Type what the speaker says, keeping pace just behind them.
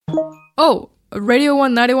Oh, a Radio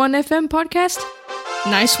 191 FM podcast?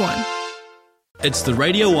 Nice one. It's the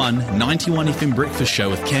Radio 1 91 FM Breakfast Show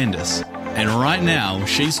with Candice. And right now,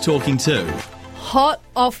 she's talking to... Hot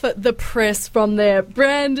off at the press from their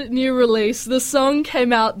brand new release. The song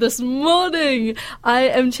came out this morning. I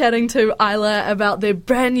am chatting to ISLA about their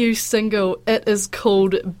brand new single. It is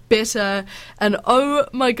called Better. And oh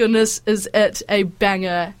my goodness, is it a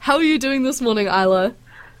banger. How are you doing this morning, ISLA?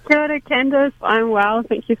 Kia ora, Candice. I'm well.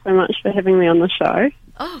 Thank you so much for having me on the show.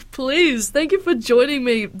 Oh, please. Thank you for joining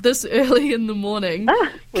me this early in the morning.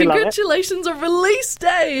 Congratulations on release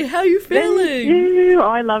day. How are you feeling? Thank you.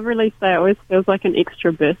 I love release day. It always feels like an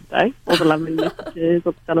extra birthday. All the lovely messages,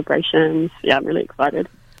 all the celebrations. Yeah, I'm really excited.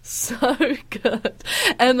 So good.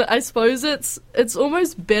 And I suppose it's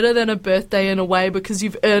almost better than a birthday in a way because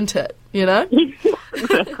you've earned it, you know?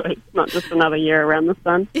 Exactly. Not just another year around the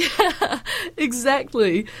sun. Yeah,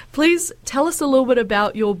 exactly. Please tell us a little bit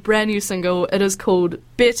about your brand new single. It is called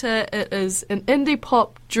Better. It is an indie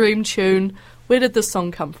pop dream tune. Where did this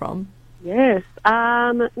song come from? Yes.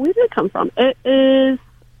 Where did it come from? It is,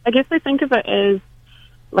 I guess I think of it as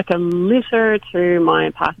like a letter to my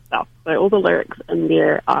past self. So all the lyrics in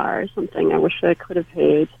there are something I wish I could have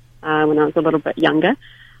heard when I was a little bit younger.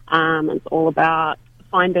 It's all about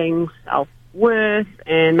finding self-worth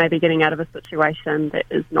and maybe getting out of a situation that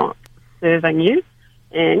is not serving you.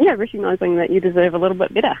 And, yeah, recognising that you deserve a little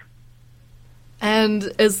bit better.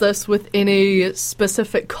 And is this with any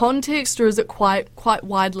specific context or is it quite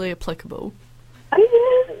widely applicable?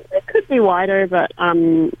 It could be wider, but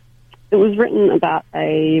it was written about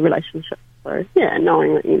a relationship. So, yeah,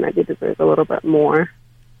 knowing that you maybe deserve a little bit more.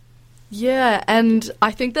 Yeah, and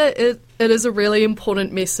I think that it is a really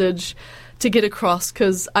important message to get across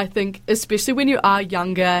because I think especially when you are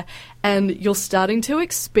younger and you're starting to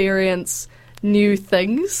experience new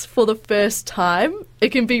things for the first time, it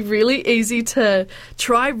can be really easy to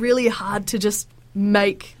try really hard to just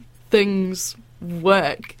make things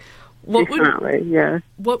work. What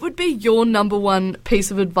would be your number one piece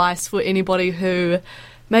of advice for anybody who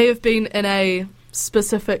may have been in a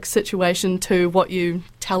specific situation to what you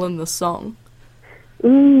tell in the song?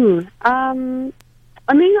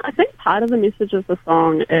 I think part of the message of the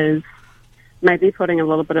song is maybe putting a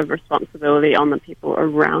little bit of responsibility on the people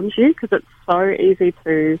around you because it's so easy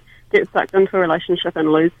to get sucked into a relationship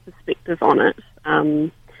and lose perspective on it.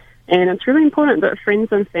 And it's really important that friends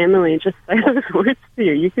and family just say those words to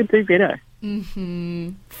you. You could do better.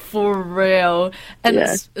 Mm-hmm. For real. And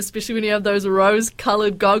especially when you have those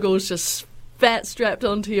rose-coloured goggles just fat strapped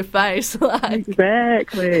onto your face.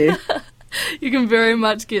 Exactly. You can very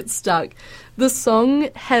much get stuck. The song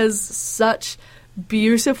has such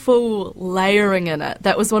beautiful layering in it.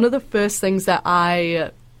 That was one of the first things that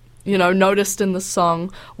I, noticed in the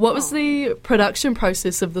song. What was the production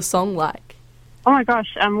process of the song like? Oh my gosh,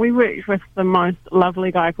 we worked with the most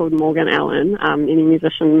lovely guy called Morgan Allen. Any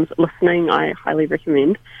musicians listening, I highly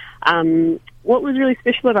recommend. What was really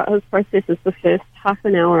special about his process is the first half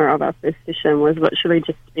an hour of our first session was literally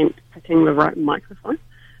just spent picking the right microphone.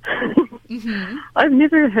 Mm-hmm. I've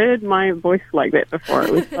never heard my voice like that before.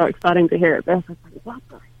 It was so exciting to hear it. But I was like, what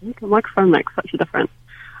the heck? A microphone makes such a difference.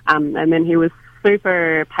 And then he was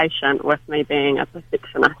super patient with me being a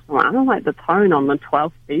perfectionist. I'm like, I don't like the tone on the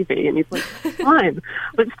 12th BB. And he's like, fine,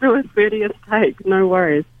 let's do a 30th take. No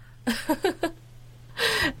worries.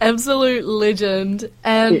 Absolute legend.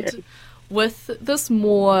 And with this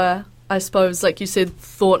more, I suppose, like you said,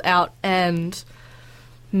 thought out and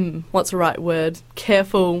what's the right word?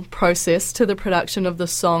 Careful process to the production of the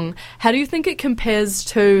song. How do you think it compares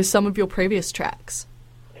to some of your previous tracks?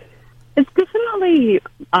 It's definitely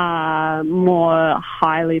more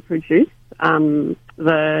highly produced.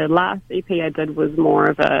 The last EP I did was more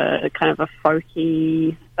of a kind of a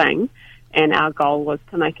folky thing, and our goal was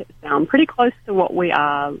to make it sound pretty close to what we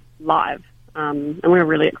are live. And we were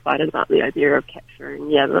really excited about the idea of capturing,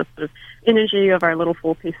 the sort of energy of our little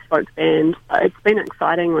four-piece folk band. It's been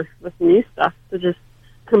exciting with new stuff to just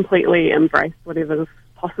completely embrace whatever's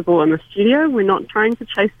possible in the studio. We're not trying to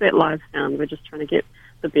chase that live sound. We're just trying to get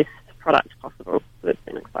the best product possible. So it's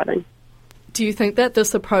been exciting. Do you think that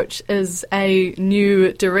this approach is a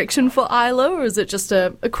new direction for ISLA, or is it just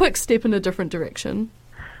a quick step in a different direction?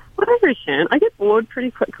 Whatever you can. I get bored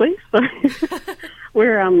pretty quickly, so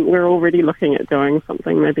we're already looking at doing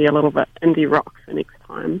something maybe a little bit indie rock for next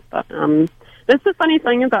time. But that's the funny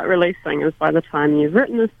thing about releasing is by the time you've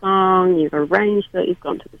written a song, you've arranged it, you've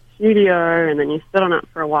gone to the studio, and then you sit on it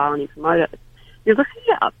for a while and you promote it. You're looking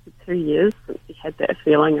at up to 2 years since you had that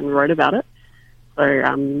feeling and wrote about it. So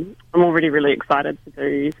I'm already really excited to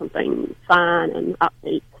do something fun and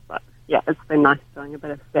upbeat, but yeah, it's been nice doing a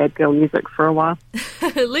bit of sad girl music for a while.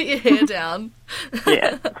 Let your hair down.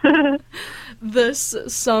 Yeah. This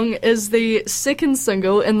song is the second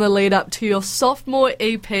single in the lead up to your sophomore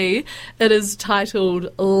EP. It is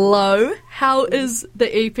titled Low. How is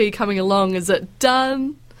the EP coming along? Is it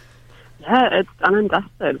done? Yeah, it's done and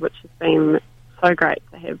dusted, which has been so great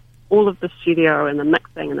to have all of the studio and the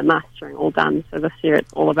mixing and the mastering all done. So this year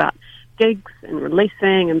it's all about gigs and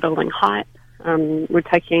releasing and building hype. We're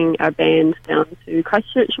taking our band down to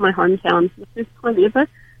Christchurch, my hometown, for the first time ever.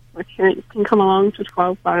 My parents can come along to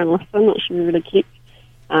 12 Bar and listen, which should be really cute.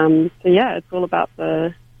 So yeah, it's all about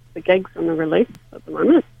the gigs and the release at the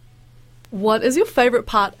moment. What is your favourite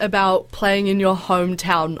part about playing in your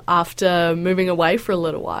hometown after moving away for a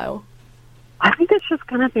little while? I think it's just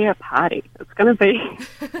going to be a party. It's going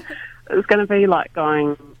to be like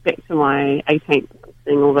going back to my 18th,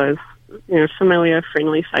 seeing all those familiar,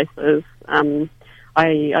 friendly faces. I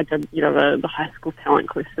did the high school talent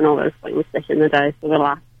quest and all those things back in the day. So the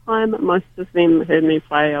last time most of them heard me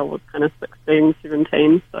play, I was kind of 16,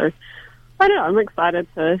 17. So I don't know. I'm excited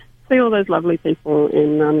to see all those lovely people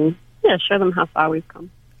and show them how far we've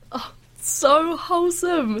come. Oh, so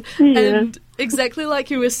wholesome. Yeah. And exactly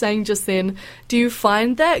like you were saying just then, do you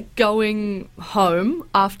find that going home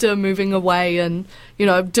after moving away and,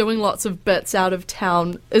 doing lots of bits out of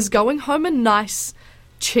town, is going home a nice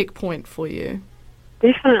checkpoint for you?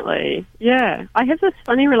 Definitely, yeah. I have this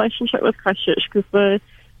funny relationship with Christchurch because the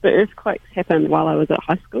earthquakes happened while I was at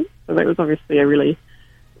high school, so that was obviously a really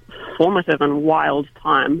formative and wild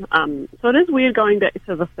time. So it is weird going back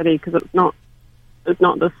to the city because it's not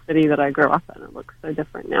the city that I grew up in. It looks so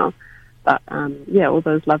different now. But, all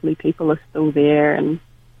those lovely people are still there, and,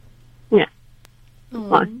 yeah, it's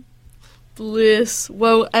nice. Bliss.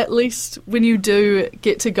 Well, at least when you do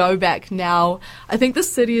get to go back now, I think the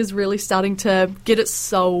city is really starting to get its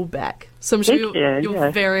soul back. So I'm sure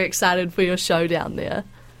you're very excited for your show down there.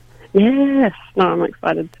 Yes. No, I'm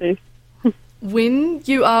excited too. When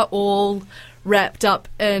you are all wrapped up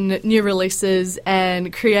in new releases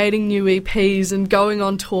and creating new EPs and going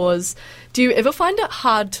on tours, do you ever find it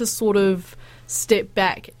hard to sort of step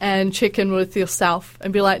back and check in with yourself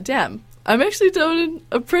and be like, damn, I'm actually doing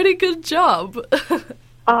a pretty good job?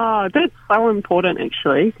 Oh, that's so important,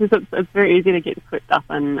 actually, because it's very easy to get swept up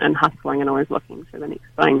in hustling and always looking for the next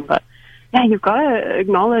thing. But, yeah, you've got to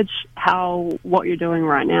acknowledge how what you're doing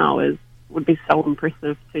right now would be so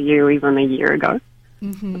impressive to you even a year ago.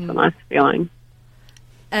 Mm-hmm. It's a nice feeling.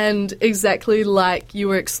 And exactly like you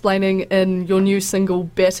were explaining in your new single,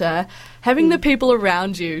 Better, having the people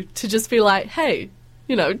around you to just be like, hey,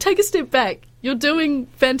 take a step back, you're doing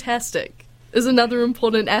fantastic, is another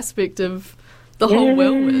important aspect of the whole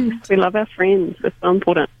whirlwind. We love our friends. It's so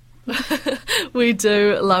important. We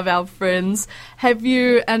do love our friends. Have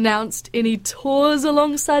you announced any tours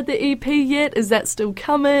alongside the EP yet? Is that still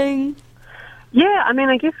coming? Yeah, I mean,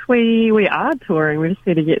 I guess we are touring. We just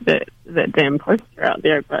need to get that damn poster out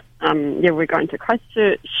there. But, we're going to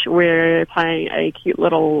Christchurch. We're playing a cute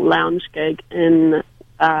little lounge gig in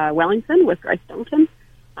Wellington with Grace Duncan,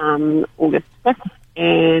 August 5th.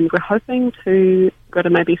 And we're hoping to go to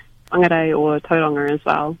maybe Whangarei or Tauranga as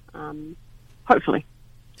well, hopefully.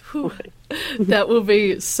 We'll see. That will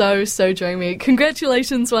be so, so dreamy.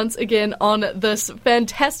 Congratulations once again on this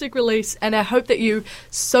fantastic release, and I hope that you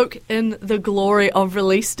soak in the glory of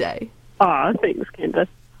release day. Oh, thanks, Candice.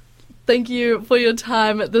 Thank you for your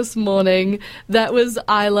time this morning. That was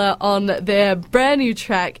ISLA on their brand new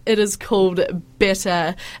track. It is called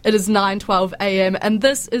Better. It is 9:12 a.m. and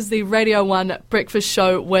this is the Radio 1 Breakfast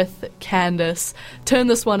Show with Candice. Turn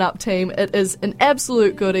this one up, team. It is an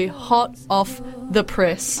absolute goodie, hot off the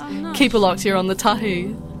press. Keep it locked here on the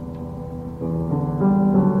Tahi.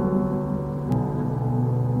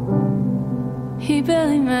 He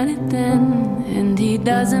barely mattered then, and he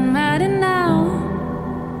doesn't matter now.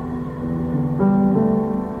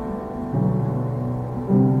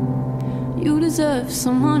 You deserve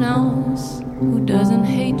someone else who doesn't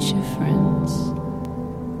hate your friends.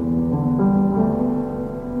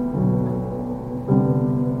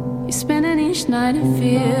 You're spending each night in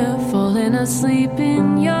fear, falling asleep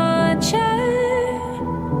in your chair.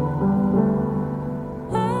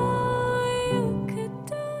 Oh, you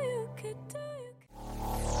could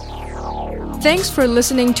do. Thanks for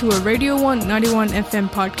listening to a Radio 1 91 FM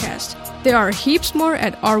podcast. There are heaps more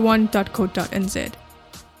at r1.co.nz.